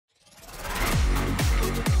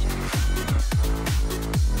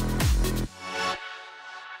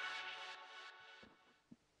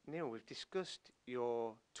we've discussed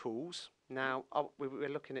your tools. Now, we're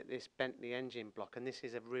looking at this Bentley engine block, and this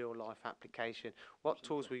is a real-life application. What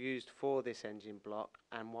tools were used for this engine block,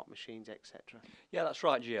 and what machines, etc.? Yeah, that's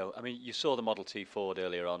right, Gio. I mean, you saw the Model T Ford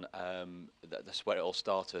earlier on. That's where it all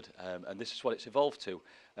started, and this is what it's evolved to.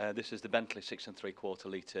 This is the Bentley 6 3/4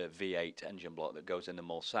 litre V8 engine block that goes in the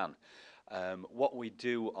Mulsanne. What we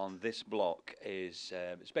do on this block is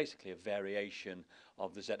it's basically a variation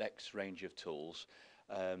of the ZX range of tools.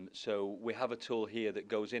 So we have a tool here that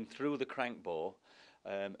goes in through the crank bore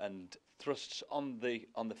and thrusts on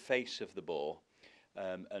the face of the bore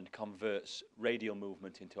and converts radial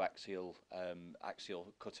movement into axial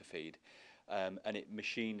cutter feed, and it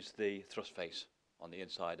machines the thrust face on the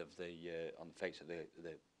inside of the on the face of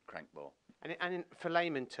the crank bore. And for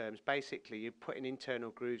layman terms, basically you're putting internal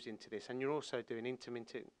grooves into this, and you're also doing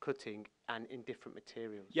intermittent cutting and in different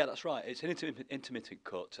materials. Yeah, that's right. It's an intermittent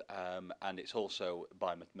cut, and it's also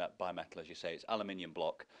bimetal, as you say. It's aluminium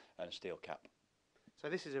block and a steel cap. So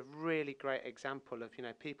this is a really great example of,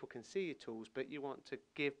 people can see your tools, but you want to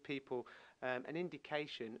give people an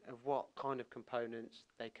indication of what kind of components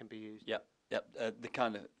they can be used. Yep.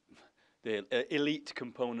 The elite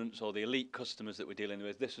components or the elite customers that we're dealing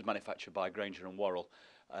with. This was manufactured by Grainger and Worrall,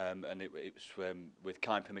 and it was with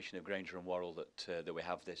kind permission of Grainger and Worrall that we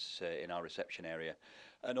have this in our reception area.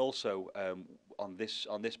 And also on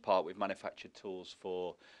this part, we've manufactured tools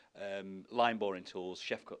for line boring tools,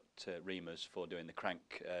 chef cut reamers for doing the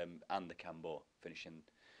crank and the cam bore, finishing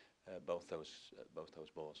both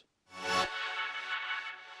those bores.